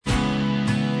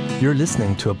You're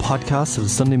listening to a podcast of the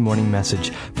Sunday morning message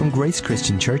from Grace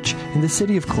Christian Church in the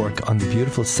city of Cork on the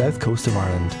beautiful south coast of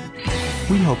Ireland.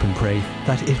 We hope and pray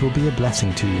that it will be a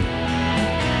blessing to you.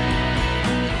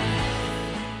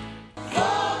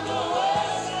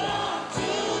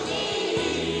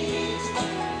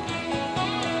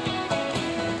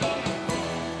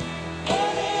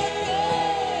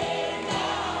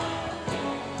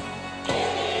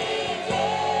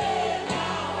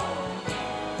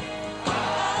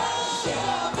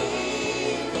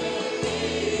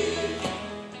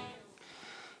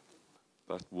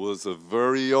 Was a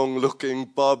very young-looking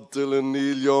Bob Dylan,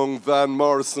 Neil Young, Van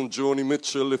Morrison, Joni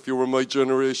Mitchell. If you were my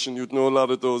generation, you'd know a lot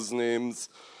of those names.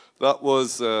 That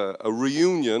was a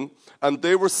reunion, and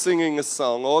they were singing a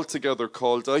song all together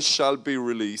called I Shall Be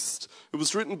Released. It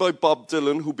was written by Bob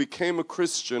Dylan, who became a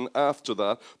Christian after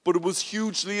that, but it was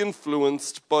hugely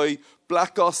influenced by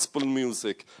black gospel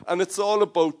music. And it's all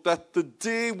about that the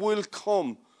day will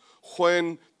come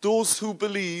when those who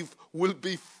believe will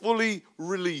be fully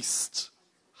released.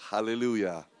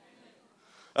 Hallelujah.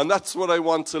 And that's what I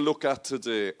want to look at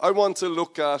today. I want to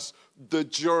look at the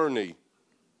journey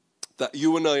that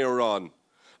you and I are on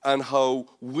and how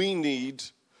we need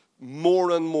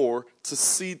more and more to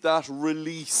see that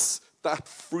release, that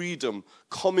freedom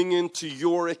coming into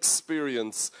your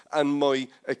experience and my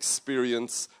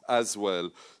experience as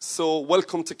well. So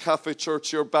welcome to Cafe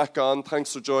Church. You're back on.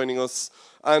 Thanks for joining us.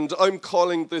 And I'm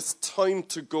calling this Time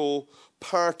to Go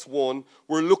Part 1.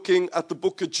 We're looking at the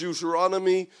book of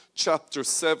Deuteronomy, chapter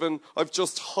 7. I've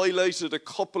just highlighted a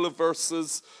couple of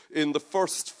verses in the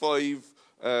first 5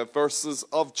 verses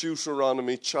of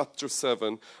Deuteronomy, chapter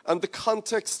 7. And the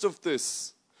context of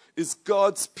this is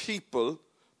God's people,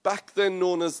 back then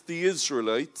known as the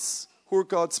Israelites, who are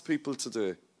God's people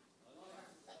today.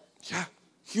 Yeah,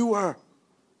 you are.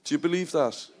 Do you believe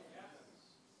that?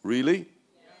 Really?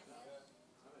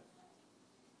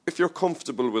 If you're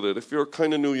comfortable with it, if you're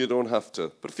kind of new, you don't have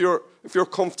to. But if you're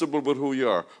comfortable with who you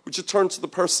are, would you turn to the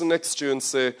person next to you and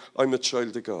say, I'm a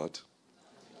child of God?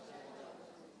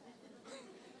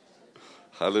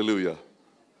 Hallelujah.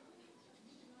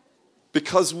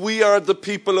 Because we are the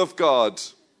people of God.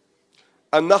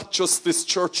 And not just this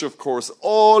church, of course.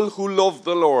 All who love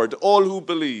the Lord, all who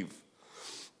believe.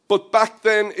 But back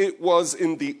then it was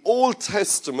in the Old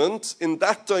Testament, in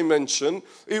that dimension,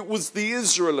 it was the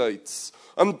Israelites.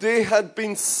 And they had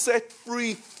been set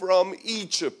free from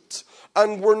Egypt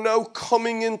and were now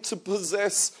coming in to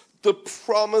possess the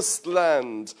promised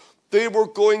land. They were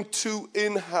going to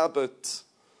inhabit,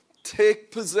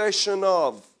 take possession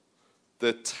of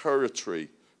the territory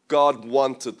God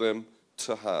wanted them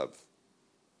to have.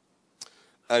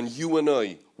 And you and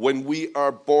I, when we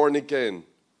are born again,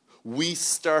 we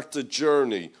start a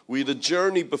journey. We had a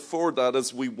journey before that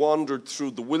as we wandered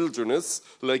through the wilderness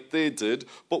like they did,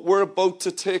 but we're about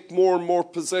to take more and more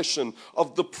possession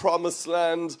of the promised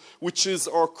land, which is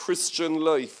our Christian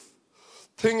life.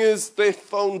 Thing is, they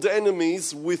found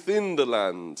enemies within the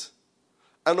land,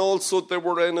 and also there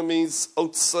were enemies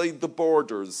outside the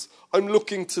borders. I'm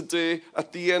looking today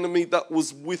at the enemy that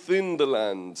was within the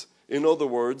land. In other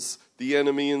words, the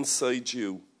enemy inside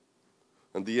you.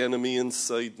 And the enemy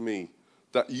inside me,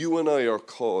 that you and I are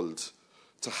called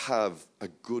to have a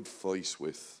good fight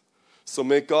with. So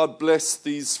may God bless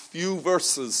these few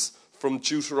verses from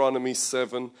Deuteronomy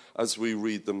 7 as we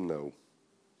read them now.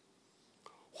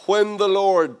 When the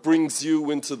Lord brings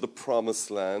you into the promised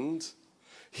land,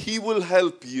 he will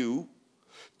help you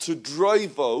to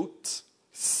drive out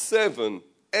 7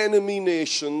 enemy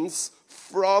nations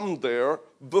from there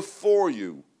before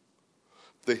you.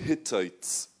 The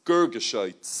Hittites,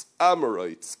 Girgashites,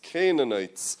 Amorites,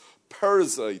 Canaanites,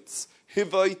 Perizzites,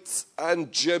 Hivites,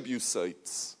 and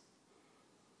Jebusites.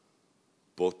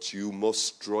 But you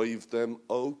must drive them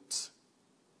out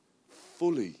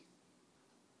fully.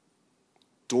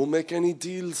 Don't make any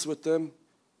deals with them.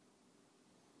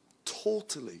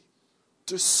 Totally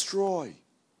destroy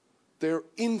their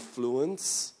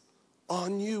influence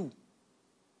on you.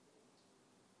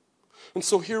 And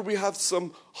so here we have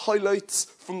some highlights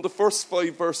from the first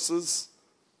 5 verses.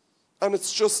 And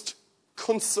it's just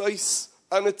concise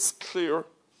and it's clear.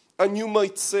 And you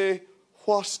might say,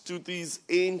 what do these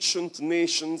ancient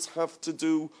nations have to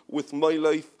do with my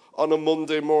life on a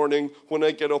Monday morning when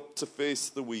I get up to face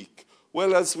the week?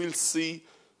 Well, as we'll see,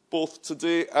 both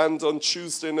today and on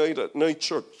Tuesday night at night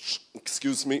church,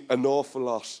 an awful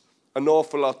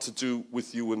lot to do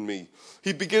with you and me.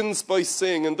 He begins by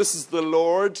saying, and this is the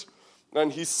Lord,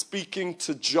 and he's speaking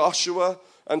to Joshua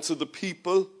and to the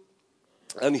people.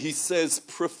 And he says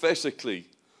prophetically,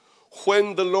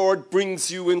 when the Lord brings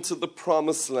you into the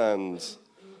promised land,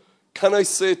 Can I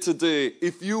say today,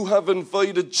 if you have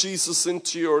invited Jesus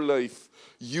into your life,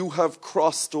 you have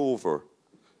crossed over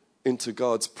into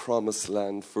God's promised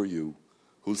land for you.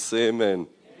 Who'll say amen? Amen.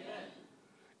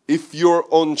 If you're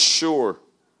unsure,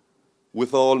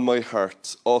 with all my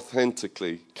heart,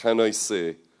 authentically, can I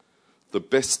say, the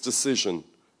best decision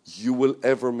you will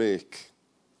ever make,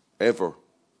 ever,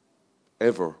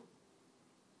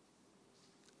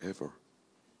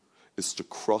 is to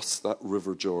cross that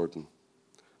River Jordan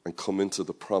and come into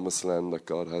the promised land that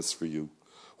God has for you,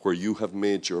 where you have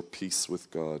made your peace with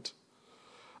God.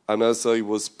 And as I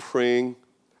was praying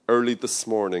early this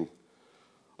morning,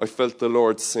 I felt the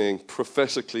Lord saying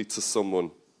prophetically to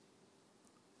someone,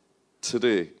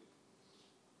 today,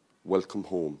 welcome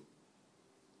home.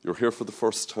 You're here for the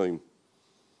first time,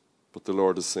 but the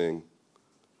Lord is saying,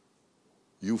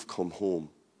 you've come home.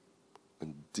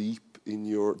 And deep in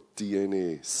your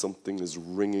DNA, something is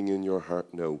ringing in your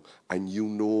heart now. And you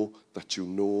know that you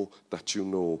know that you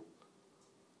know,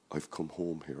 I've come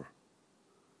home here.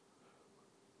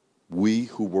 We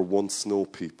who were once no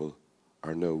people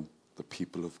are now the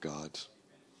people of God.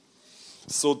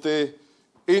 So the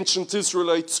ancient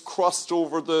Israelites crossed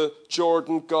over the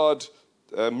Jordan. God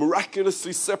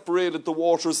miraculously separated the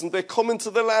waters and they come into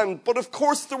the land. But of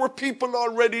course there were people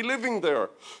already living there.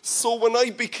 So when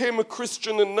I became a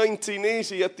Christian in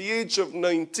 1980 at the age of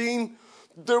 19,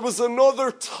 there was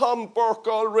another Tom Burke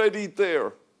already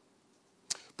there.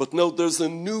 But now there's a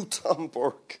new Tom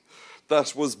Burke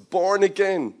that was born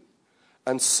again.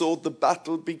 And so the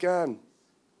battle began.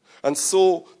 And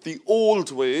so the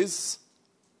old ways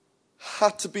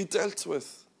had to be dealt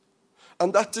with.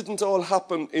 And that didn't all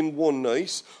happen in one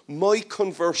night. My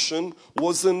conversion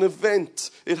was an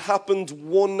event. It happened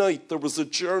one night. There was a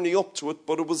journey up to it,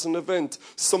 but it was an event.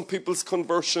 Some people's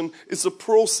conversion is a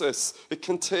process. It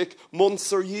can take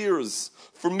months or years.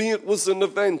 For me, it was an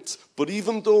event. But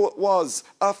even though it was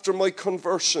after my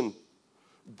conversion,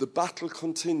 the battle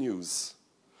continues.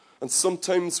 And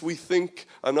sometimes we think,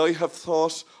 and I have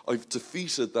thought, I've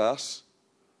defeated that,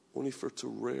 only for it to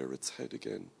rear its head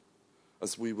again,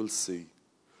 as we will see.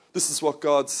 This is what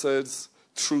God says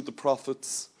through the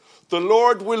prophets. The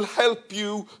Lord will help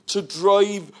you to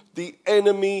drive the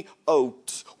enemy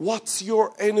out. What's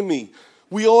your enemy?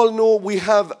 We all know we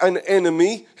have an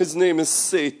enemy. His name is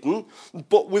Satan.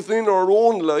 But within our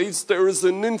own lives, there is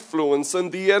an influence.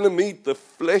 And the enemy, the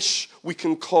flesh, we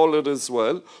can call it as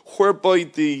well, whereby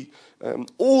the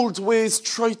old ways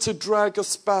try to drag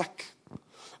us back.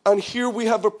 And here we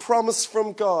have a promise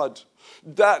from God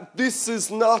that this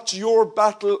is not your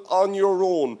battle on your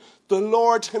own. The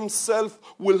Lord himself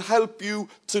will help you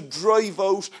to drive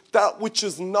out that which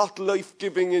is not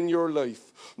life-giving in your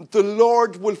life. The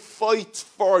Lord will fight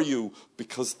for you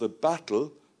because the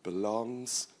battle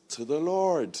belongs to the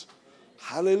Lord.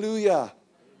 Hallelujah.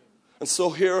 And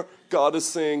so here God is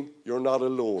saying, you're not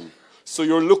alone. So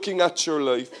you're looking at your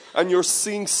life and you're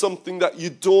seeing something that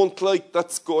you don't like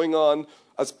that's going on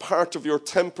as part of your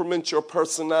temperament, your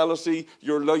personality,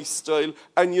 your lifestyle,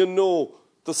 and you know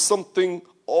there's something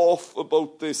off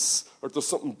about this, or there's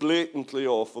something blatantly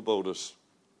off about it.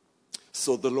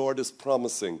 So the Lord is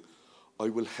promising, I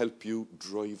will help you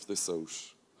drive this out.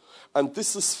 And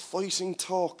this is fighting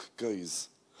talk, guys.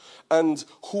 And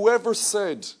whoever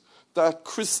said that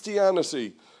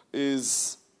Christianity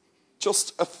is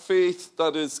just a faith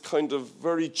that is kind of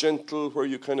very gentle, where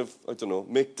you kind of, I don't know,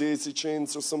 make daisy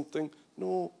chains or something.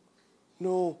 No.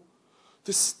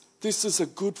 This is a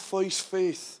good fight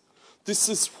faith. This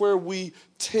is where we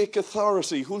take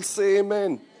authority. Who'll say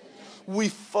amen? We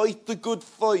fight the good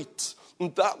fight.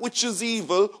 And that which is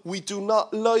evil, we do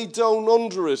not lie down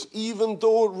under it, even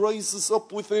though it rises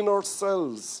up within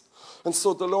ourselves. And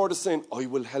so the Lord is saying, I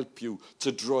will help you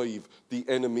to drive the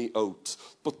enemy out.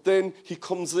 But then he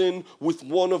comes in with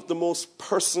one of the most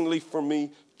personally, for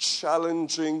me,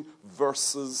 challenging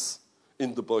verses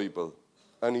in the Bible.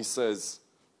 And he says,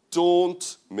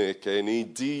 don't make any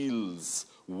deals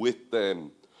with them.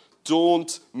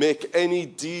 Don't make any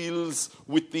deals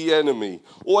with the enemy.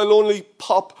 Oh, I'll only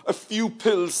pop a few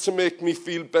pills to make me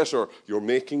feel better. You're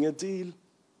making a deal.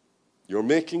 You're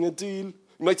making a deal. You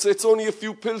might say, it's only a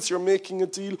few pills, you're making a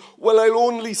deal. Well, I'll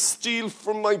only steal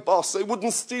from my boss. I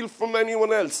wouldn't steal from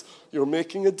anyone else. You're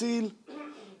making a deal.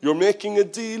 You're making a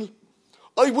deal.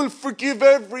 I will forgive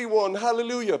everyone,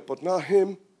 hallelujah, but not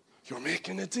him. You're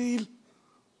making a deal.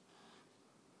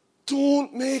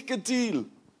 Don't make a deal.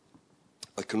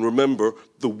 I can remember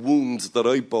the wounds that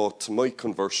I brought to my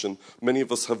conversion. Many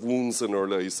of us have wounds in our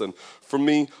lives. And for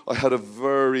me, I had a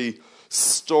very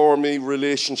stormy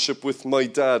relationship with my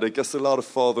dad. I guess a lot of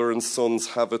father and sons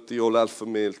have it, the old alpha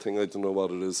male thing. I don't know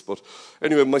what it is. But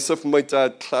anyway, myself and my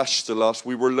dad clashed a lot.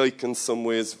 We were like in some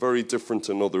ways, very different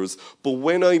in others. But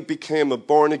when I became a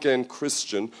born-again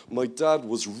Christian, my dad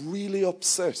was really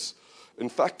upset. In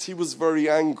fact, he was very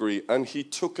angry, and he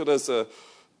took it as a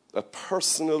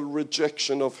personal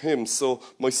rejection of him. So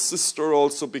my sister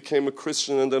also became a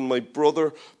Christian, and then my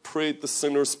brother prayed the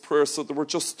sinner's prayer. So there were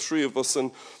just three of us,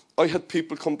 and I had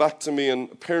people come back to me,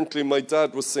 and apparently my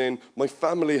dad was saying, my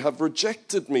family have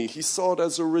rejected me. He saw it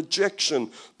as a rejection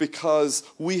because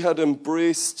we had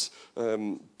embraced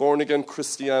born-again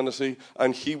Christianity,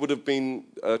 and he would have been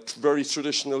a very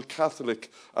traditional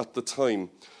Catholic at the time.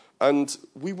 And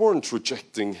we weren't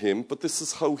rejecting him, but this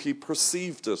is how he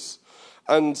perceived it.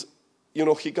 And, you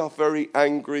know, he got very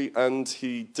angry, and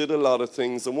he did a lot of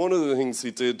things. And one of the things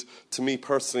he did to me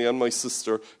personally and my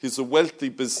sister, he's a wealthy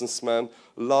businessman,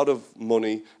 a lot of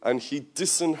money, and he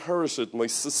disinherited my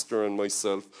sister and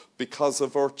myself because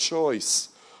of our choice.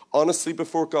 Honestly,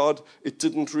 before God, it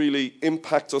didn't really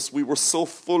impact us. We were so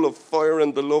full of fire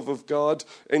and the love of God.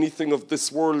 Anything of this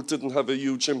world didn't have a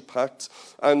huge impact.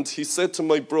 And he said to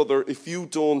my brother, if you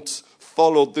don't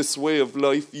follow this way of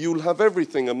life, you'll have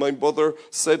everything. And my brother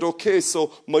said, okay.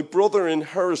 So my brother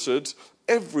inherited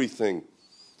everything.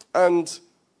 And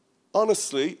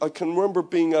honestly, I can remember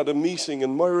being at a meeting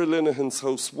in Myra Linehan's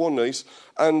house one night,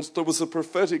 and there was a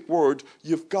prophetic word,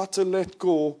 you've got to let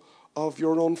go of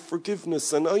your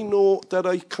unforgiveness. And I know that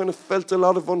I kind of felt a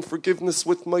lot of unforgiveness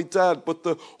with my dad, but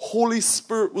the Holy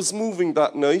Spirit was moving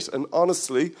that night, and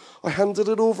honestly, I handed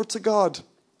it over to God.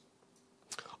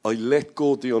 I let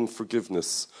go of the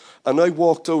unforgiveness, and I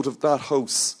walked out of that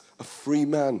house a free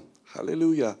man.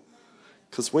 Hallelujah.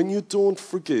 Because when you don't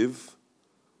forgive,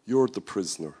 you're the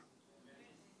prisoner.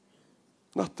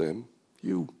 Not them,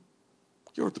 you.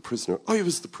 You're the prisoner. I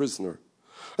was the prisoner.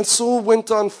 And so it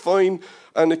went on fine,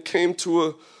 and it came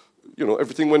to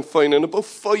everything went fine. And about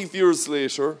 5 years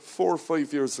later, 4 or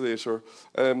 5 years later,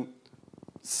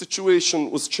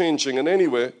 situation was changing. And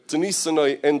anyway, Denise and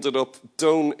I ended up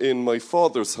down in my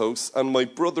father's house, and my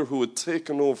brother, who had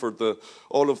taken over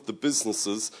all of the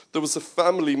businesses, there was a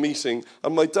family meeting,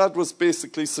 and my dad was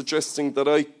basically suggesting that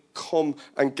I come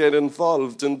and get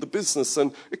involved in the business.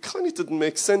 And it kind of didn't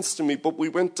make sense to me, but we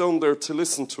went down there to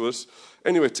listen to it.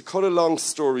 Anyway, to cut a long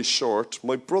story short,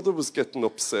 my brother was getting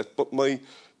upset, but my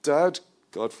dad,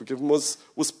 God forgive him, was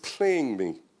playing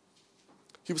me.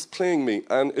 He was playing me,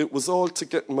 and it was all to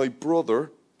get my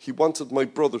brother. He wanted my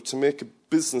brother to make a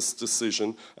business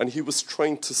decision, and he was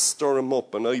trying to stir him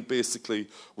up, and I basically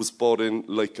was bought in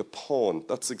like a pawn.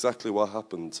 That's exactly what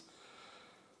happened.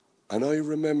 And I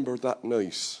remember that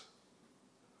night,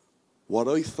 what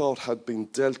I thought had been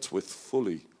dealt with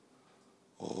fully,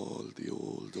 all the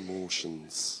old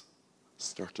emotions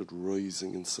started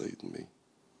rising inside me.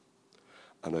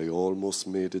 And I almost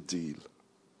made a deal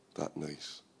that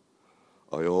night.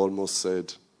 I almost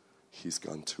said, he's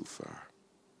gone too far.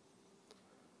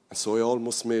 And so I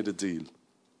almost made a deal.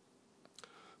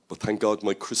 But thank God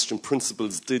my Christian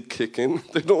principles did kick in.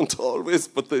 They don't always,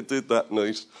 but they did that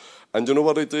night. And you know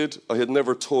what I did? I had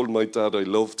never told my dad I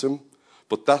loved him.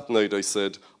 But that night I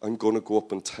said, I'm going to go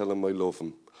up and tell him I love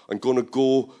him. I'm going to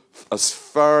go as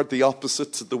far the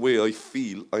opposite to the way I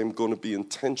feel. I'm going to be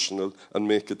intentional and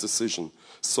make a decision.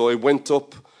 So I went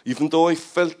up, even though I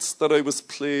felt that I was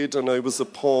played and I was a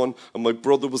pawn and my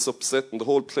brother was upset and the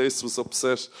whole place was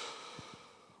upset.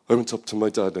 I went up to my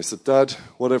dad and I said, Dad,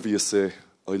 whatever you say,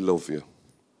 I love you.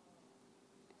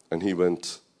 And he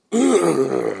went,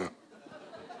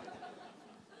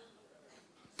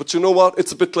 But you know what?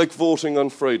 It's a bit like voting on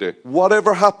Friday.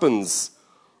 Whatever happens,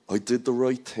 I did the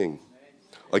right thing.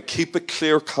 I keep a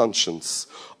clear conscience.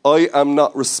 I am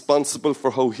not responsible for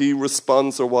how he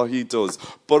responds or what he does.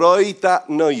 But I, that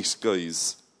night,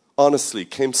 guys, honestly,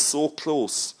 came so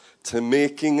close to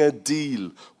making a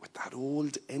deal with that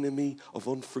old enemy of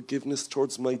unforgiveness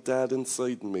towards my dad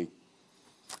inside me.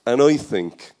 And I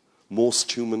think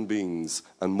most human beings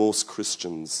and most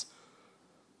Christians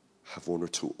have one or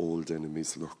two old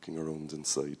enemies lurking around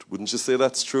inside. Wouldn't you say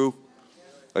that's true?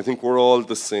 I think we're all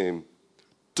the same.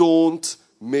 Don't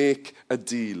make a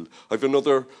deal. I have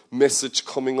another message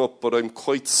coming up, but I'm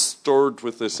quite stirred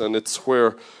with it, and it's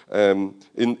where in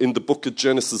the book of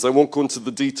Genesis, I won't go into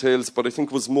the details, but I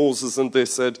think it was Moses, and they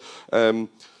said,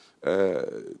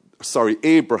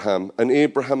 Abraham, and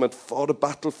Abraham had fought a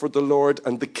battle for the Lord,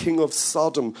 and the king of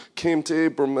Sodom came to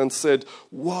Abraham and said,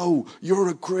 "Wow, you're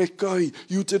a great guy.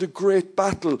 You did a great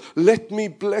battle. Let me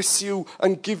bless you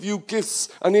and give you gifts."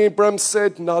 And Abraham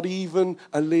said, "Not even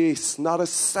a lace, not a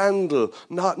sandal,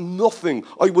 nothing.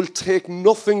 I will take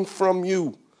nothing from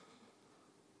you."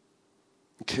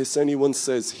 In case anyone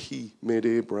says he made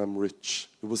Abraham rich,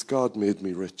 it was God made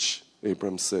me rich,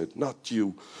 Abraham said, not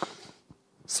you.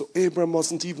 So Abraham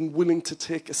wasn't even willing to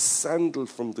take a sandal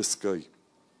from this guy.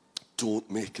 Don't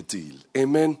make a deal.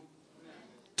 Amen?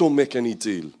 Don't make any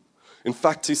deal. In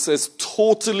fact, he says,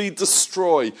 totally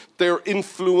destroy their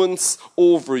influence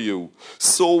over you.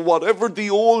 So whatever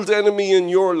the old enemy in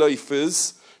your life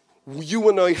is, you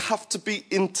and I have to be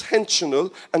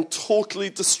intentional and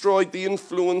totally destroy the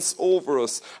influence over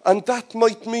us. And that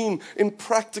might mean, in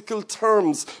practical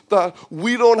terms, that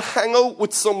we don't hang out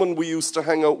with someone we used to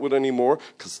hang out with anymore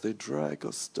because they drag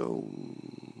us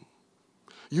down.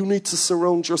 You need to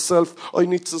surround yourself. I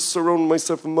need to surround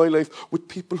myself in my life with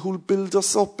people who'll build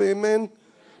us up. Amen?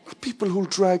 Not people who'll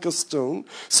drag us down.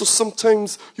 So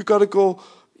sometimes you got to go,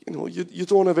 you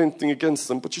don't have anything against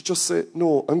them, but you just say,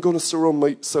 no, I'm going to surround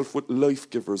myself with life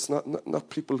givers, not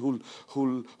people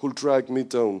who'll drag me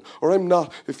down. Or I'm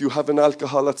not, if you have an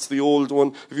alcohol, that's the old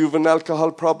one. If you have an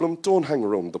alcohol problem, don't hang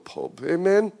around the pub.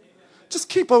 Amen? Just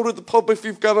keep out of the pub if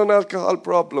you've got an alcohol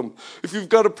problem. If you've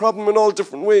got a problem in all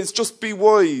different ways, just be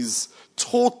wise.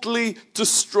 Totally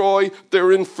destroy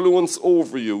their influence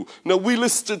over you. Now, we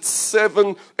listed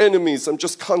 7 enemies. I'm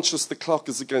just conscious the clock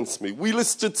is against me. We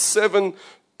listed 7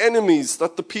 enemies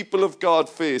that the people of God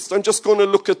faced. I'm just going to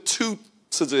look at 2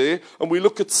 today, and we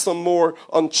look at some more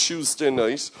on Tuesday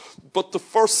night. But the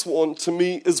first one, to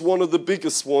me, is one of the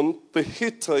biggest one, the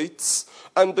Hittites.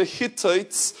 And the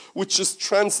Hittites, which is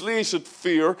translated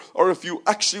fear, or if you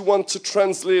actually want to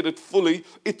translate it fully,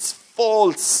 it's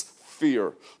false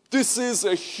fear. This is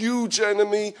a huge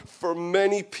enemy for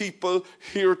many people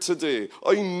here today.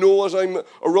 I know it. I'm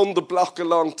around the block a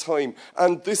long time.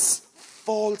 And this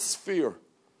false fear.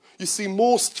 You see,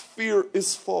 most fear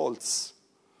is false.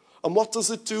 And what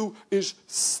does it do? It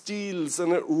steals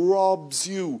and it robs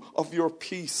you of your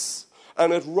peace.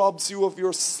 And it robs you of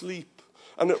your sleep.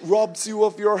 And it robs you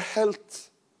of your health.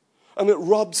 And it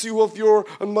robs you of your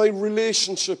and my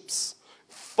relationships.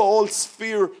 False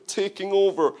fear taking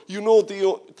over. You know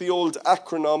the old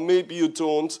acronym, maybe you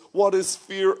don't. What is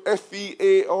fear?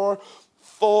 F-E-A-R.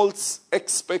 False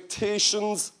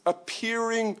expectations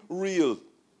appearing real.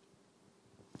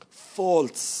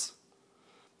 False,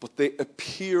 but they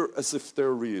appear as if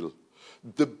they're real.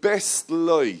 The best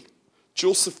lie.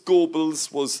 Joseph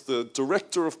Goebbels was the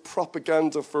director of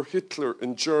propaganda for Hitler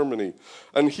in Germany.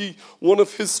 And one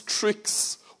of his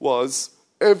tricks was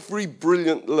every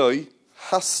brilliant lie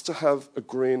has to have a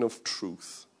grain of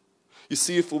truth. You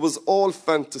see, if it was all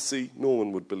fantasy, no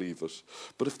one would believe it.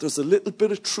 But if there's a little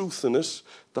bit of truth in it,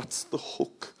 that's the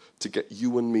hook to get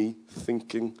you and me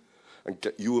thinking and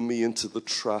get you and me into the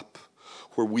trap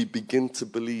where we begin to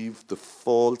believe the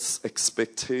false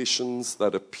expectations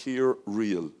that appear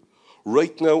real.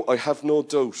 Right now, I have no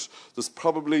doubt, there's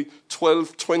probably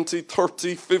 12, 20,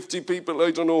 30, 50 people, I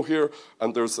don't know here,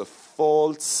 and there's a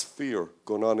false fear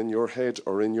going on in your head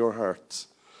or in your heart.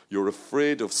 You're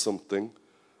afraid of something,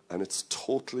 and it's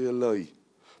totally a lie.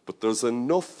 But there's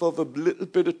enough of a little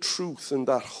bit of truth in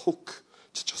that hook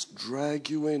to just drag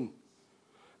you in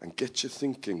and get you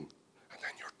thinking, and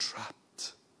then you're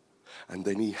trapped. And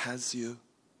then he has you.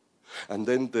 And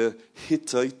then the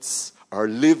Hittites are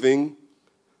living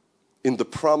in the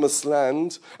promised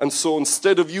land. And so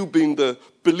instead of you being the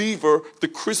believer, the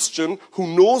Christian who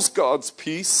knows God's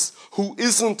peace, who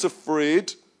isn't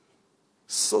afraid,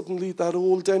 suddenly that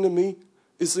old enemy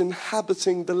is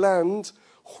inhabiting the land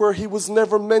where he was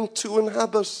never meant to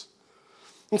inhabit.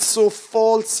 And so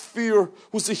false fear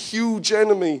was a huge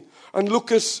enemy. And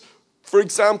look at, for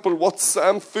example, what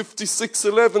Psalm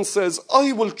 56:11 says,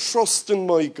 I will trust in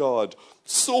my God.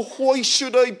 So why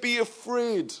should I be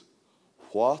afraid?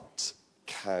 What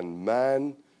can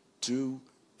man do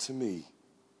to me?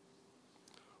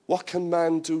 What can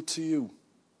man do to you?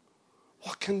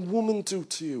 What can woman do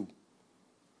to you?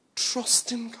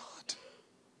 Trust in God.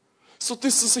 So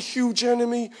this is a huge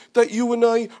enemy that you and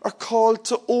I are called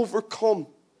to overcome.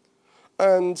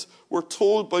 And we're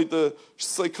told by the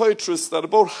psychiatrists that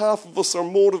about half of us are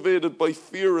motivated by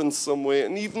fear in some way.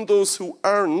 And even those who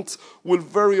aren't will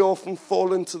very often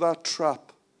fall into that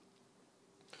trap.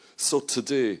 So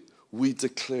today, we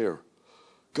declare,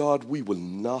 God, we will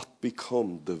not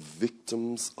become the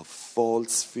victims of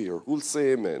false fear. Who'll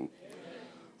say amen?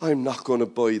 I'm not going to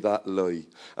buy that lie.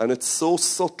 And it's so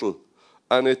subtle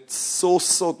and it's so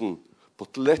sudden.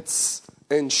 But let's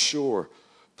ensure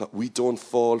that we don't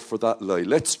fall for that lie.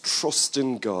 Let's trust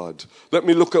in God. Let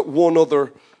me look at one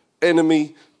other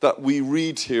enemy that we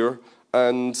read here.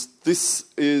 And this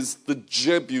is the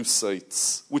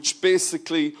Jebusites, which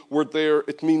basically were there.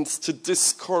 It means to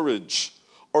discourage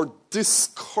or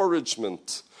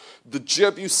discouragement. The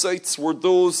Jebusites were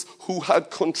those who had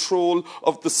control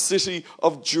of the city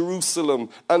of Jerusalem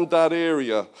and that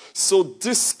area. So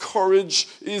discourage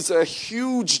is a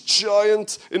huge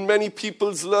giant in many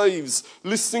people's lives.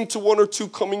 Listening to one or two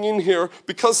coming in here,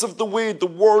 because of the way the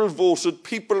world voted,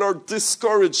 people are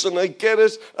discouraged, and I get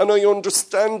it and I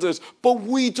understand it. But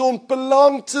we don't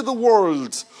belong to the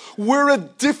world. We're a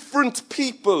different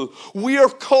people. We are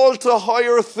called to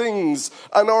higher things,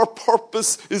 and our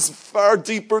purpose is far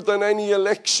deeper than any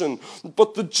election.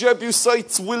 But the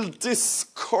Jebusites will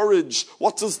discourage.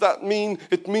 What does that mean?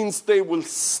 It means they will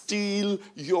steal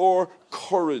your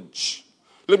courage.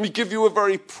 Let me give you a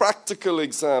very practical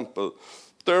example.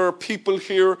 There are people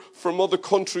here from other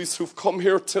countries who've come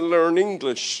here to learn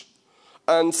English.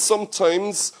 And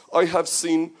sometimes I have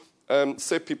seen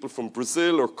say people from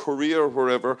Brazil or Korea or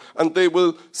wherever, and they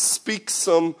will speak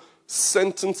some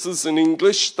sentences in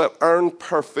English that aren't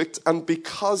perfect, and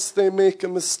because they make a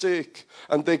mistake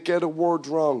and they get a word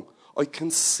wrong, I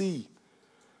can see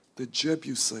the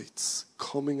Jebusites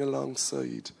coming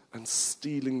alongside and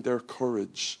stealing their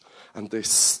courage, and they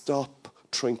stop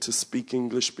trying to speak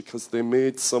English because they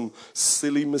made some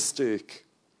silly mistake.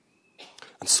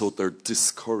 And so they're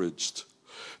discouraged.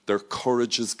 Their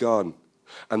courage is gone.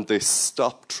 And they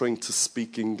stop trying to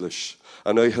speak English.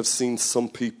 And I have seen some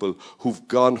people who've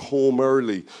gone home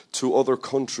early to other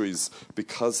countries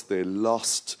because they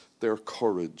lost their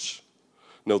courage.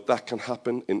 Now, that can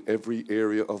happen in every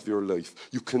area of your life.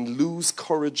 You can lose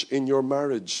courage in your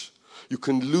marriage. You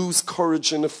can lose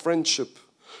courage in a friendship.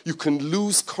 You can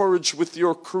lose courage with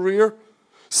your career.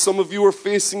 Some of you are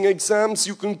facing exams.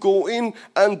 You can go in,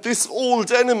 and this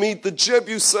old enemy, the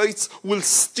Jebusites, will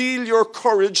steal your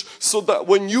courage so that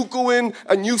when you go in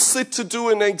and you sit to do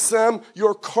an exam,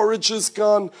 your courage is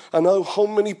gone. And how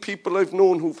many people I've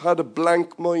known who've had a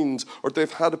blank mind, or they've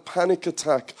had a panic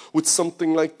attack with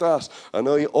something like that. And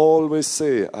I always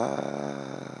say, the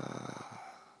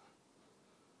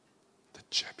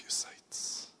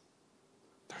Jebusites,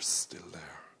 they're still there.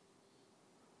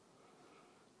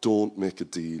 Don't make a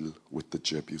deal with the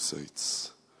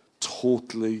Jebusites.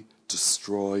 Totally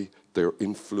destroy their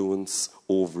influence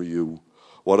over you.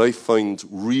 What I find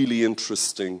really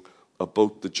interesting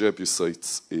about the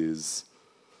Jebusites is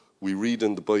we read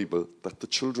in the Bible that the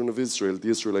children of Israel, the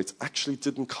Israelites, actually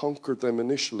didn't conquer them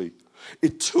initially.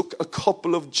 It took a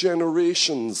couple of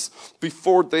generations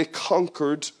before they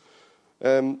conquered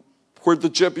where the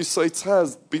Jebusites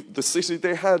has, the city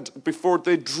they had, before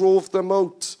they drove them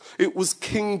out. It was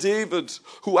King David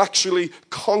who actually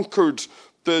conquered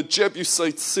the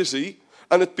Jebusite city,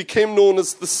 and it became known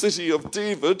as the city of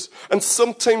David. And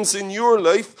sometimes in your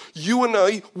life, you and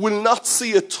I will not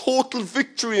see a total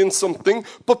victory in something,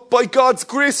 but by God's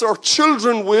grace, our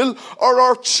children will, or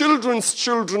our children's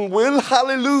children will.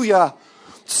 Hallelujah.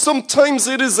 Sometimes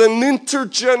it is an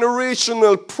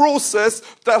intergenerational process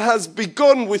that has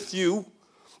begun with you.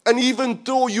 And even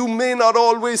though you may not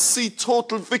always see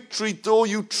total victory, though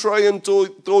you try and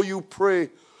though you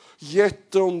pray,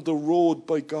 yet down the road,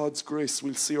 by God's grace,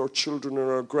 we'll see our children and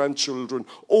our grandchildren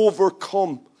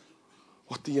overcome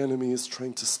what the enemy is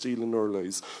trying to steal in our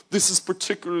lives. This is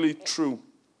particularly true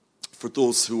for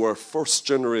those who are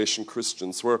first-generation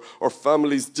Christians, where our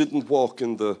families didn't walk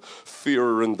in the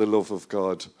fear and the love of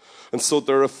God. And so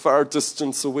they're a far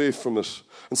distance away from it.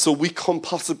 And so we come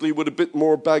possibly with a bit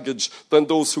more baggage than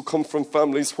those who come from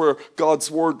families where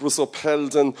God's word was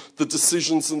upheld and the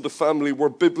decisions in the family were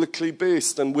biblically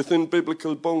based and within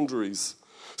biblical boundaries.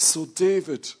 So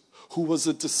David, who was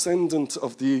a descendant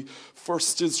of the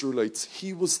first Israelites,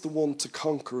 he was the one to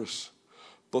conquer it.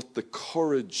 But the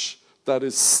courage that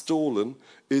is stolen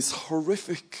is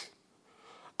horrific.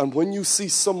 And when you see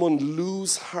someone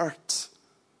lose heart,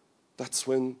 that's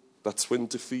when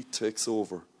defeat takes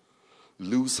over.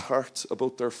 Lose heart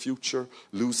about their future,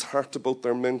 lose heart about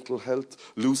their mental health,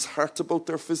 lose heart about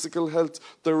their physical health,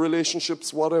 their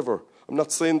relationships, whatever. I'm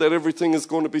not saying that everything is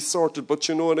going to be sorted, but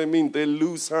you know what I mean. They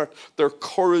lose heart. Their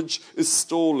courage is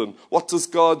stolen. What does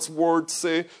God's word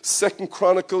say? 2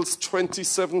 Chronicles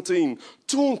 20:17.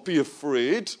 Don't be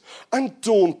afraid and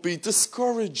don't be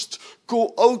discouraged.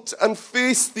 Go out and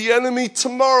face the enemy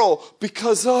tomorrow,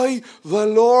 because I, the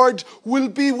Lord, will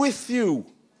be with you.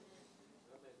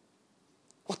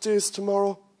 What day is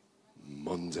tomorrow?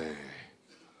 Monday.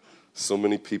 So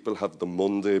many people have the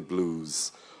Monday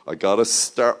blues. I got to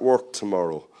start work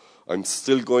tomorrow. I'm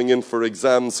still going in for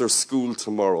exams or school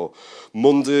tomorrow.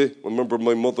 Monday, I remember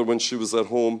my mother when she was at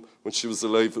home, when she was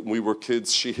alive and we were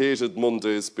kids, she hated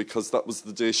Mondays because that was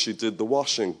the day she did the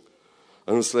washing.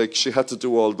 And it was like she had to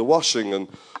do all the washing. And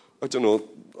I don't know,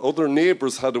 other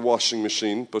neighbours had a washing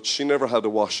machine, but she never had a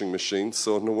washing machine,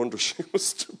 so no wonder she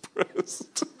was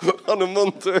depressed on a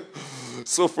Monday.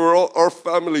 So for our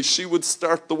family, she would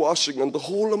start the washing, and the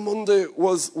whole of Monday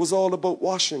was all about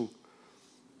washing.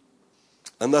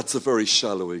 And that's a very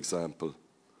shallow example,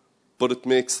 but it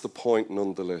makes the point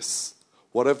nonetheless.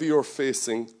 Whatever you're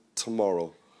facing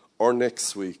tomorrow or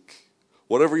next week,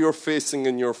 whatever you're facing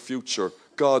in your future,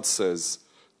 God says,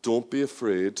 don't be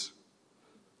afraid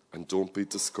and don't be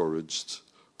discouraged.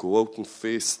 Go out and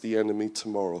face the enemy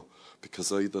tomorrow, because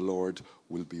I, the Lord,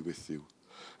 will be with you.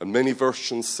 And many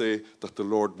versions say that the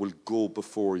Lord will go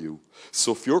before you.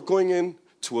 So if you're going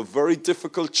into a very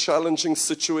difficult, challenging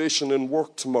situation in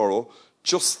work tomorrow,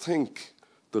 just think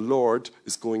the Lord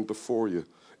is going before you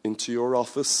into your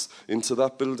office, into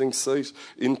that building site,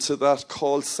 into that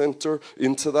call center,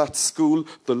 into that school.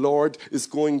 The Lord is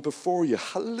going before you.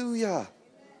 Hallelujah.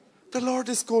 The Lord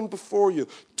is going before you.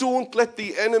 Don't let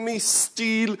the enemy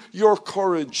steal your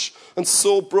courage. And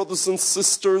so, brothers and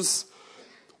sisters,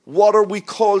 what are we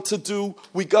called to do?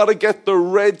 We got to get the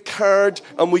red card,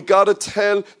 and we got to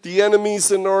tell the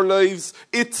enemies in our lives,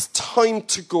 it's time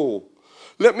to go.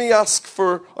 Let me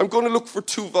I'm going to look for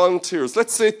 2 volunteers.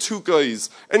 Let's say 2 guys.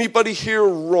 Anybody here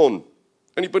run?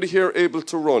 Anybody here able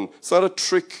to run? It's not a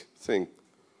trick thing.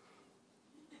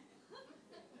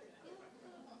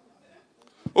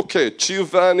 Okay,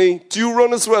 Giovanni, do you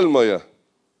run as well, Maya?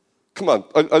 Come on,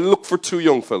 I'll look for 2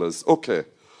 young fellas. Okay.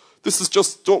 This is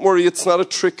just, don't worry, it's not a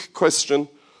trick question,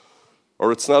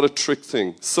 or it's not a trick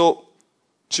thing. So,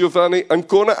 Giovanni, I'm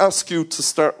going to ask you to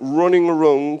start running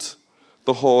around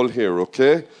the hall here,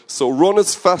 okay? So run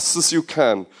as fast as you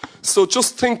can. So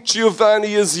just think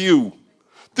Giovanni is you.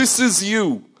 This is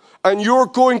you. And you're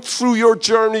going through your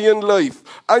journey in life.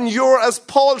 And you're, as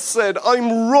Paul said,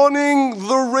 I'm running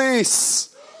the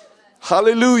race.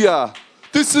 Hallelujah.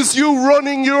 This is you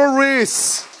running your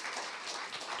race.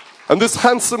 And this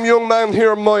handsome young man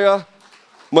here, Maya,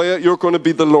 you're going to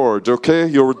be the Lord, okay?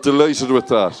 You're delighted with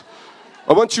that.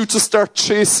 I want you to start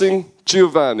chasing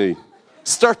Giovanni.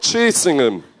 Start chasing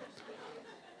him.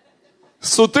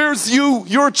 So there's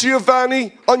you're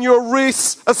Giovanni on your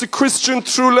race as a Christian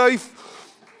through life.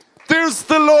 There's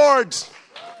the Lord.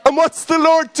 And what's the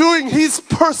Lord doing? He's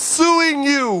pursuing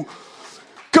you.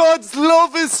 God's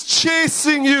love is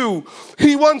chasing you.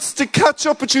 He wants to catch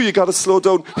up with you. You got to slow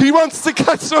down. He wants to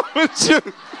catch up with you.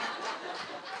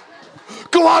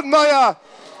 Go on, Maya.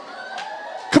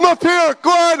 Come up here. Go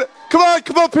on.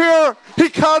 Come up here. He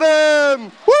caught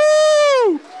him.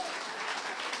 Woo!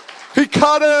 He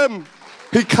caught him.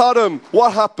 He caught him.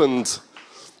 What happened?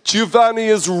 Giovanni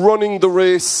is running the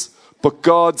race, but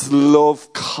God's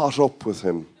love caught up with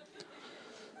him.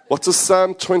 What does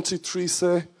Psalm 23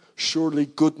 say? Surely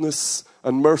goodness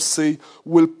and mercy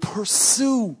will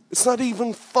pursue. It's not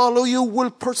even follow you,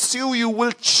 will pursue you,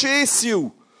 will chase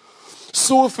you.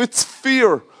 So if it's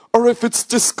fear or if it's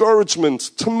discouragement,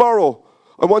 tomorrow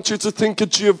I want you to think of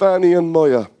Giovanni and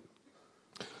Maya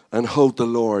and how the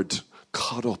Lord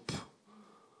caught up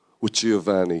with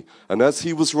Giovanni. And as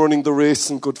he was running the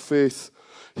race in good faith,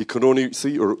 he could only,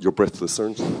 see, you're breathless,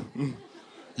 aren't you?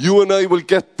 You and I will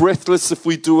get breathless if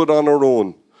we do it on our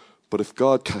own. But if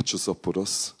God catches up with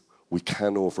us, we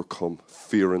can overcome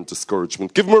fear and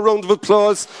discouragement. Give him a round of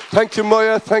applause. Thank you,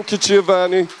 Maya. Thank you,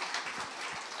 Giovanni.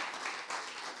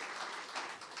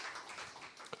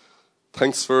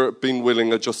 Thanks for being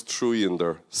willing. I just threw you in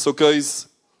there. So guys,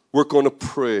 we're going to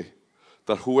pray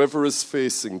that whoever is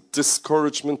facing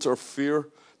discouragement or fear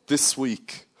this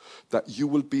week, that you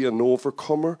will be an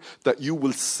overcomer, that you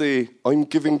will say, I'm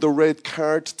giving the red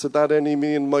card to that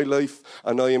enemy in my life,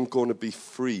 and I am going to be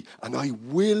free, and I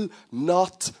will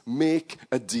not make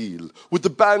a deal. Would the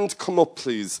band come up,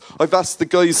 please? I've asked the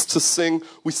guys to sing.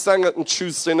 We sang it on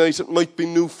Tuesday night. It might be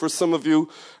new for some of you.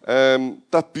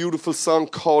 That beautiful song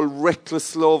called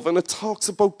Reckless Love, and it talks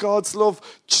about God's love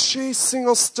chasing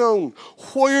us down.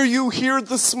 Why are you here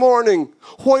this morning?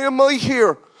 Why am I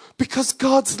here? Because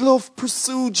God's love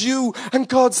pursued you and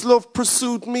God's love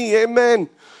pursued me. Amen.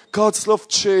 God's love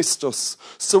chased us.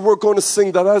 So we're going to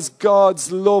sing that as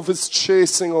God's love is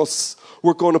chasing us,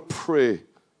 we're going to pray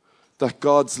that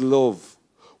God's love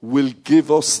will give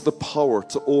us the power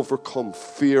to overcome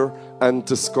fear and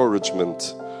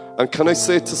discouragement. And can I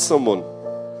say to someone,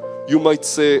 You might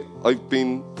say, I've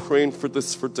been praying for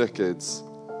this for decades.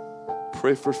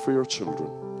 Pray for it for your children.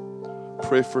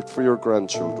 Pray for it for your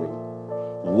grandchildren.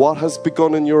 What has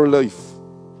begun in your life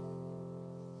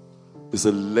is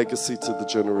a legacy to the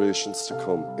generations to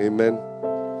come. Amen.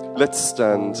 Let's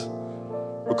stand.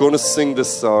 We're going to sing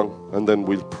this song and then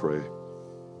we'll pray.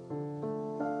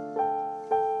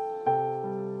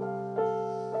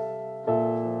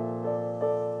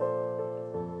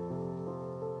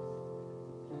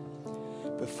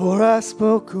 Before I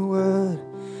spoke a word,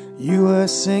 you were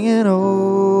singing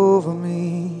over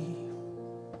me.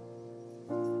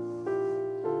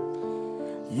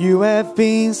 You have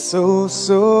been so,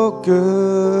 so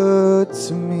good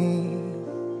to me.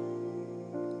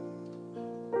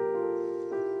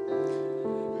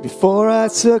 Before I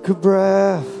took a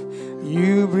breath,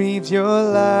 you breathed your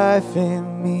life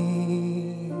in me.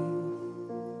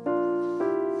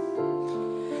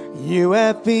 You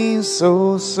have been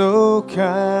so, so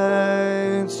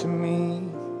kind to me.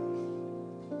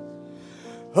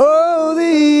 Oh,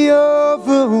 the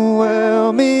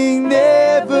overwhelming,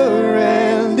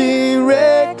 never-ending,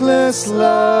 reckless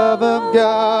love of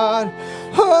God.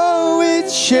 Oh, it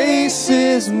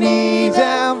chases me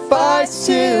down, fights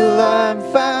till I'm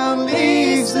found,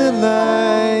 leaves the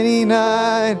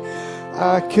 99.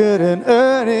 I couldn't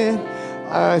earn it,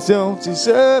 I don't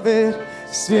deserve it,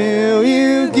 still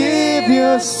you give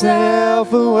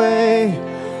yourself away.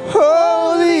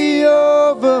 Oh, the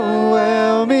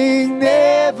overwhelming,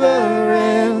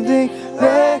 never-ending,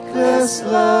 reckless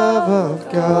love of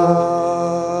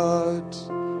God.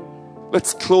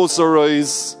 Let's close our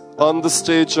eyes on the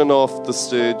stage and off the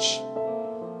stage.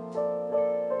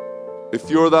 If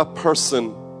you're that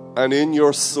person and in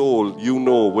your soul, you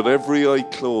know, with every eye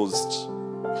closed,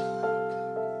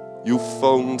 you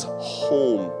found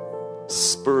home,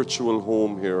 spiritual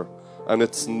home here, and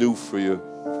it's new for you.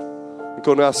 I'm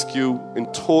going to ask you in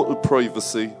total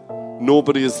privacy,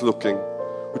 nobody is looking,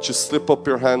 would you slip up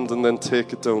your hand and then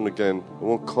take it down again? I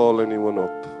won't call anyone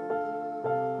up.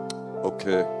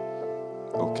 Okay.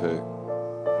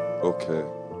 I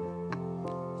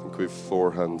think we have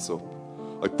 4 hands up.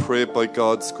 I pray by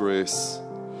God's grace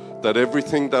that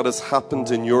everything that has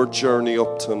happened in your journey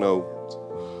up to now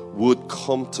would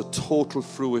come to total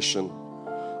fruition,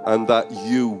 and that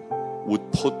you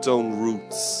would put down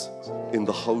roots in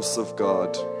the house of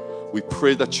God. We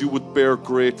pray that you would bear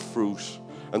great fruit,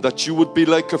 and that you would be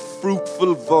like a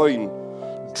fruitful vine,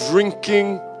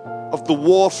 drinking of the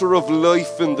water of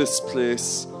life in this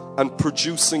place and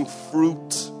producing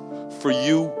fruit for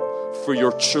you, for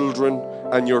your children,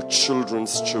 and your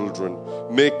children's children.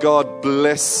 May God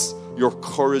bless your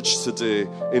courage today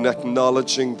in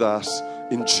acknowledging that,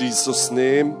 in Jesus'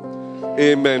 name.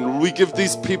 Amen. We give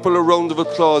these people a round of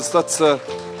applause. That's a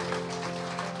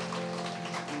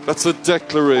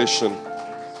declaration.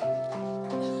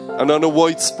 And on a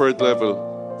widespread level,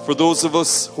 for those of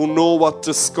us who know what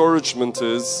discouragement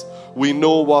is, we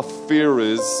know what fear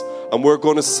is, and we're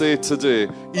going to say today,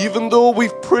 even though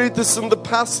we've prayed this in the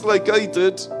past like I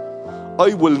did,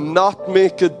 I will not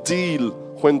make a deal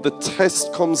when the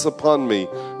test comes upon me.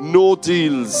 No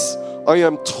deals. I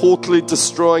am totally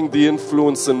destroying the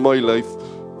influence in my life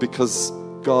because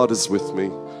God is with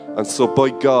me. And so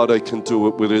by God, I can do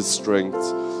it with His strength.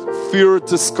 Fear or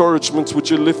discouragement, would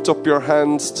you lift up your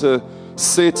hands to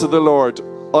say to the Lord,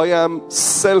 I am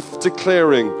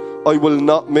self-declaring I will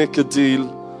not make a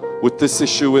deal with this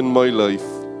issue in my life.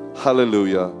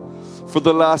 Hallelujah. For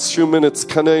the last few minutes,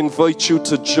 can I invite you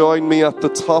to join me at the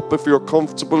top if you're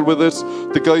comfortable with it?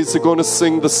 The guys are going to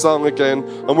sing the song again,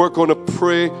 and we're going to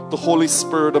pray the Holy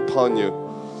Spirit upon you.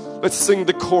 Let's sing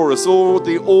the chorus. Oh,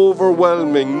 the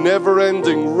overwhelming,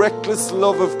 never-ending, reckless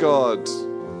love of God.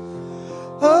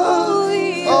 Oh,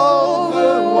 the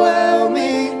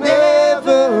overwhelming,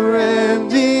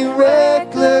 never-ending,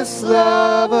 reckless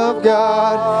love of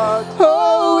God.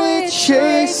 Oh, it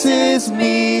chases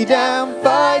me down,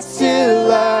 fights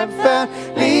till I'm found,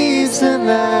 leaves the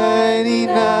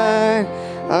 99.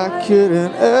 I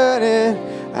couldn't earn it,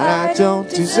 I don't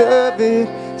deserve it,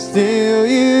 still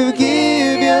you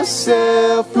give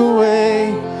yourself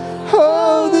away.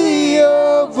 Oh, the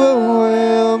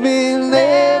overwhelming,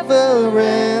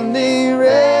 never-ending,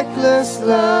 reckless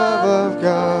love of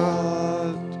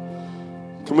God.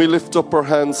 Can we lift up our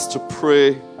hands to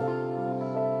pray?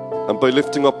 And by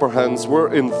lifting up our hands,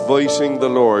 we're inviting the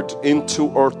Lord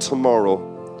into our tomorrow.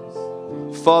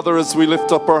 Father, as we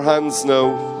lift up our hands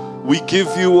now, we give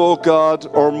you, oh God,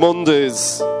 our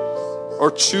Mondays,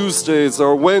 our Tuesdays,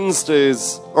 our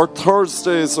Wednesdays, our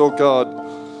Thursdays, oh God.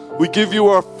 We give you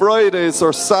our Fridays,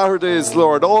 our Saturdays,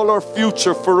 Lord, all our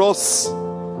future for us.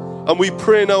 And we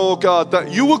pray now, oh God,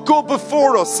 that you would go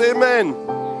before us. Amen.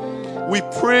 We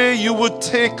pray you would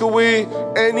take away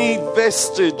any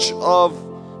vestige of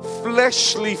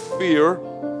fleshly fear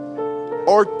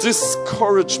or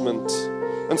discouragement.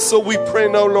 And so we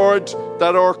pray now, Lord,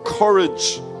 that our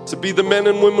courage to be the men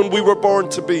and women we were born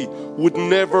to be would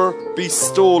never be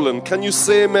stolen. Can you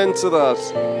say amen to that?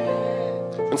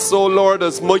 And so, Lord,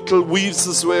 as Michael weaves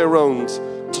his way around,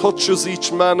 touches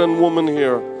each man and woman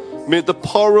here, may the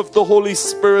power of the Holy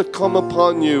Spirit come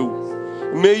upon you.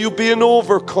 May you be an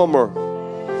overcomer.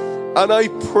 And I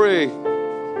pray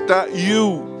that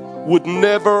you would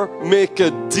never make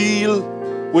a deal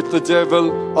with the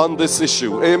devil on this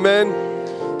issue. Amen.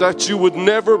 That you would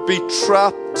never be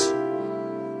trapped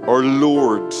or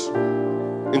lured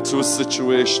into a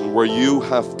situation where you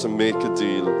have to make a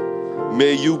deal.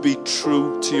 May you be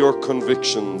true to your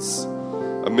convictions,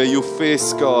 and may you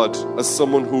face God as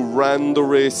someone who ran the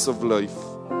race of life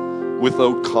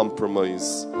without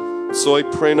compromise. So I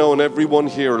pray now on everyone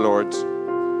here, Lord,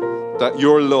 that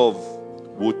your love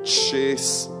would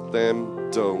chase them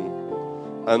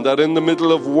down, and that in the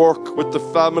middle of work, with the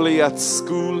family, at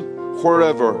school,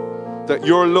 wherever, that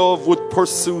your love would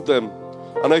pursue them.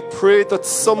 And I pray that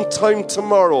sometime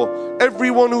tomorrow,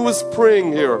 everyone who is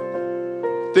praying here,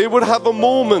 they would have a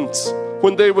moment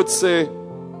when they would say,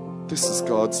 this is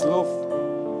God's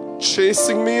love,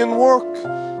 chasing me in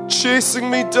work, chasing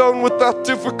me down with that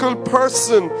difficult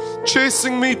person,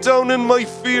 chasing me down in my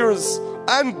fears,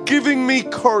 and giving me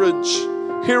courage.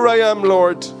 Here I am,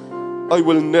 Lord. I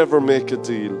will never make a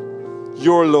deal.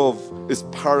 Your love is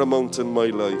paramount in my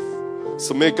life.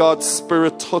 So may God's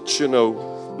Spirit touch you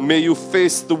now. May you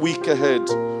face the week ahead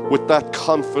with that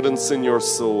confidence in your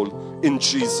soul, in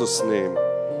Jesus' name.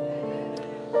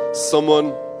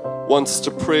 Someone wants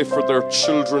to pray for their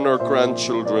children or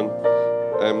grandchildren.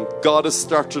 God has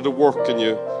started a work in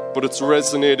you, but it's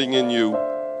resonating in you.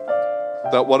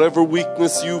 That whatever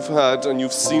weakness you've had, and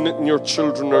you've seen it in your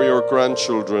children or your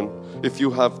grandchildren, if you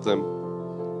have them,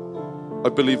 I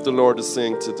believe the Lord is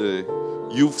saying today,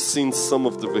 you've seen some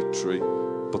of the victory,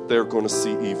 but they're going to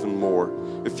see even more.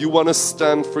 If you want to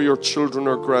stand for your children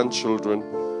or grandchildren,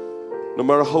 no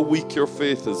matter how weak your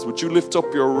faith is, would you lift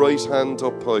up your right hand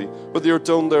up high, whether you're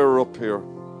down there or up here?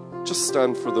 Just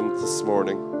stand for them this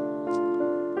morning.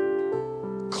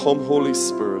 Come, Holy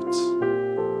Spirit.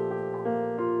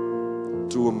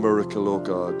 Do a miracle, oh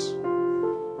God.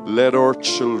 Let our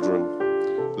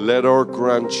children, let our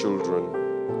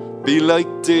grandchildren be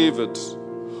like David.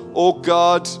 Oh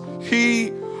God,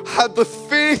 he had the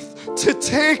faith to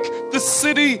take the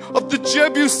city of the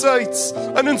Jebusites,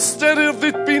 and instead of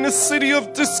it being a city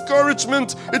of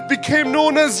discouragement, it became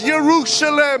known as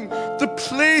Jerusalem, the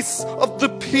place of the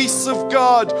peace of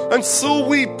God. And so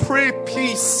we pray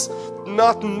peace,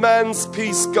 not man's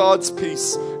peace, God's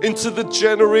peace, into the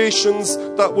generations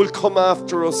that will come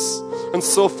after us. And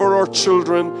so for our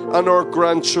children and our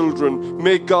grandchildren,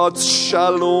 may God's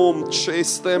shalom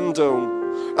chase them down.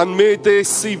 And may they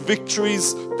see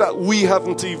victories that we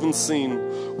haven't even seen.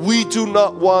 We do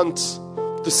not want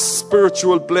the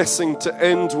spiritual blessing to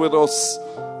end with us.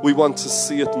 We want to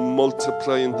see it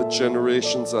multiply in the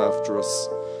generations after us.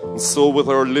 And so with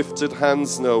our lifted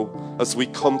hands now, as we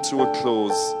come to a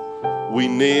close, we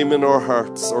name in our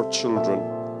hearts our children,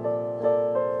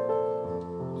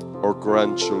 our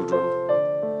grandchildren.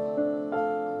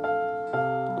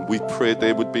 And we pray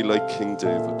they would be like King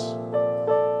David.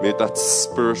 May that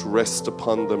Spirit rest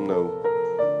upon them now,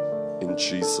 in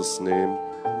Jesus' name.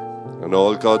 And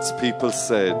all God's people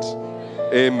said,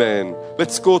 amen.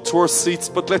 Let's go to our seats,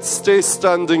 but let's stay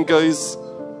standing, guys.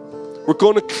 We're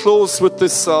going to close with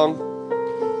this song.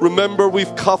 Remember,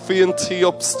 we've coffee and tea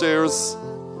upstairs,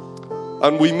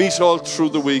 and we meet all through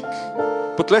the week.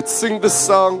 But let's sing this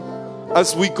song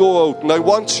as we go out. And I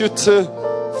want you to,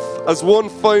 as one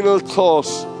final thought,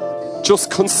 just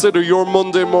consider your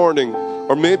Monday morning,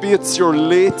 or maybe it's your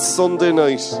late Sunday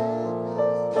night,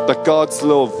 that God's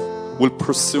love will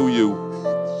pursue you.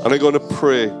 And I'm going to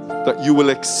pray that you will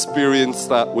experience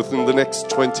that within the next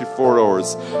 24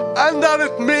 hours. And that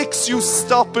it makes you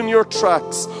stop in your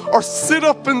tracks or sit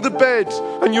up in the bed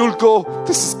and you'll go,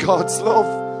 this is God's love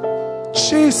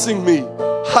chasing me.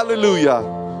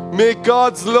 Hallelujah. May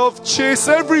God's love chase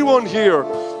everyone here.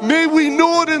 May we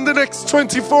know it in the next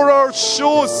 24 hours.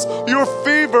 Show us your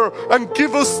favor and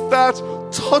give us that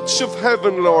touch of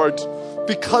heaven, Lord,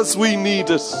 because we need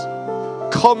it.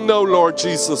 Come now, Lord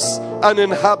Jesus, and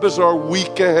inhabit our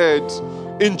week ahead.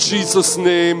 In Jesus'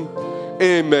 name,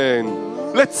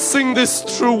 amen. Let's sing this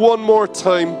through one more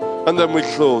time, and then we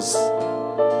close.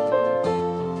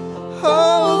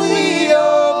 Holy,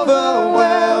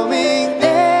 overwhelming,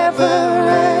 never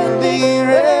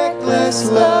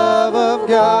reckless love of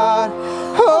God.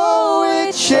 Oh,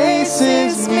 it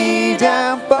chases me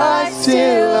down, fights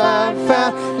till I'm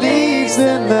found, leaves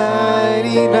the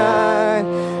 99.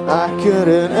 I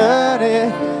couldn't earn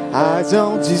it, I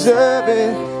don't deserve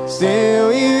it,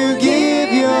 still you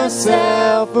give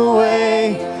yourself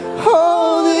away.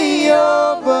 Oh, the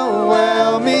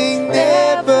overwhelming,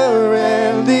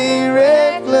 never-ending,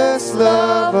 reckless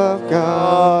love of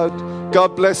God.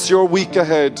 God bless your week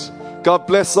ahead. God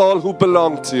bless all who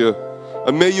belong to you.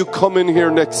 And may you come in here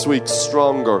next week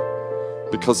stronger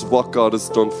because of what God has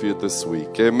done for you this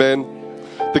week. Amen.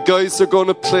 The guys are going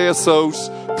to play us out.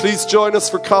 Please join us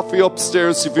for coffee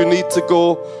upstairs if you need to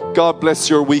go. God bless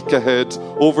your week ahead.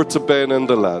 Over to Ben and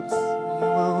the lads. You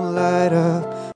won't light up